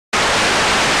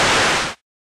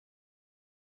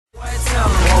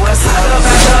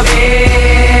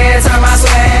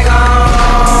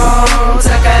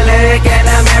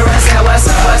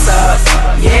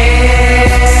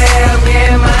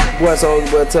boy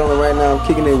Soulja Boy telling right now. I'm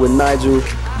kicking it with Nigel.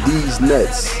 These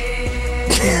nuts.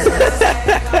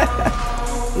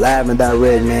 Live and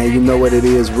direct, man. You know what it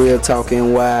is. Real Talk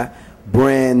NY.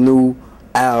 Brand new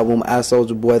album. I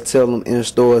Soulja Boy Tell Them in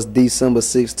stores December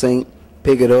 16th.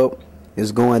 Pick it up.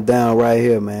 It's going down right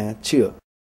here, man. Chill.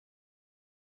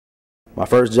 My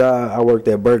first job, I worked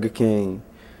at Burger King.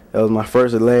 That was my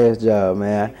first and last job,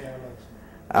 man.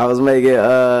 I was making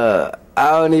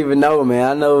I don't even know,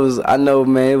 man. I know,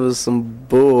 man, it was some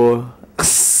bull.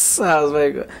 I was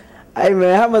making, hey,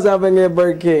 man, how much I been getting at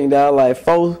Burger King, dog?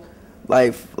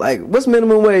 Like what's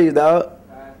minimum wage, dog?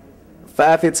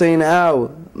 $5.15 an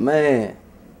hour, man.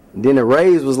 Then the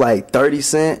raise was like 30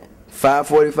 cents,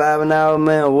 $5.45 an hour,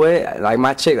 man. What? Like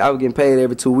my check, I was getting paid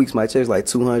every 2 weeks. My check's like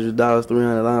 $200,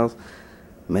 $300.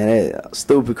 Man, that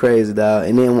stupid crazy, dog.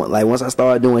 And then like once I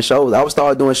started doing shows, I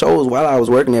started doing shows while I was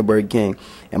working at Burger King.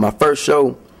 And my first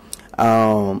show,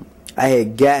 I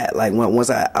had got like once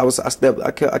I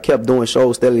kept doing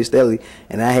shows steadily,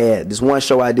 and I had this one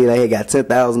show I did. I had got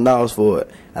 $10,000 for it,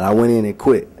 and I went in and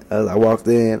quit. I walked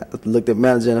in, I looked at the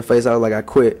manager in the face. I was like, I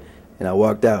quit, and I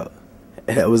walked out.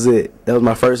 And that was it. That was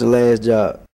my first and last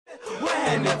job.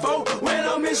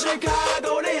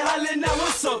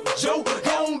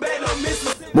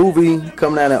 Movie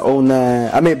coming out in 09.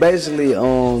 I mean, basically,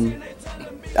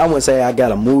 I wouldn't say I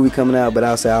got a movie coming out, but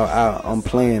I'll say I'm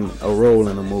playing a role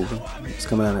in a movie. It's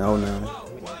coming out in 09.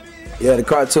 Yeah, the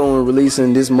cartoon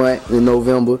releasing this month in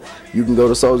November. You can go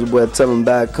to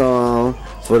SouljaBoyTellThem.com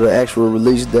for the actual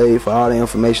release date, for all the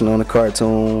information on the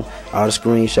cartoon, all the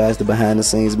screenshots, the behind the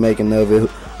scenes making of it,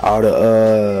 all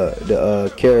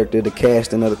the character, the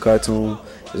casting of the cartoon.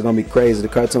 It's gonna be crazy. The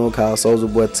cartoon called Soulja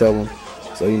Boy Tell Them.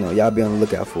 So, you know, y'all be on the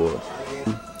lookout for it.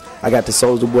 I got the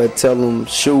Soulja Boy Tell Them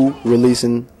shoe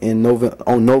releasing on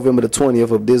November the 20th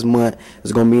of this month.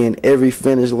 It's going to be in every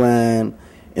Finish Line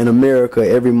in America,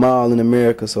 every mall in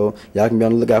America. So, y'all can be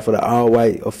on the lookout for the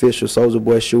all-white official Soulja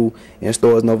Boy shoe in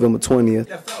stores November 20th.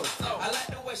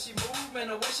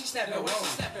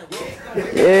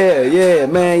 Yeah,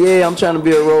 man, yeah, I'm trying to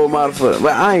be a role model for them.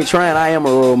 But I ain't trying, I am a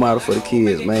role model for the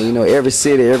kids, man. You know, every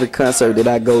city, every concert that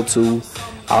I go to,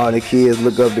 all the kids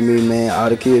look up to me, man. All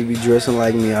the kids be dressing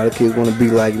like me. All the kids want to be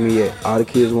like me. All the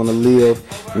kids want to live,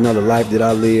 you know, the life that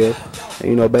I live.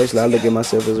 And, you know, basically, I look at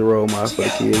myself as a role model for the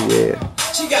kids, yeah.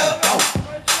 She got a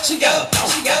she got a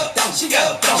she got a she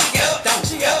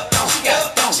got a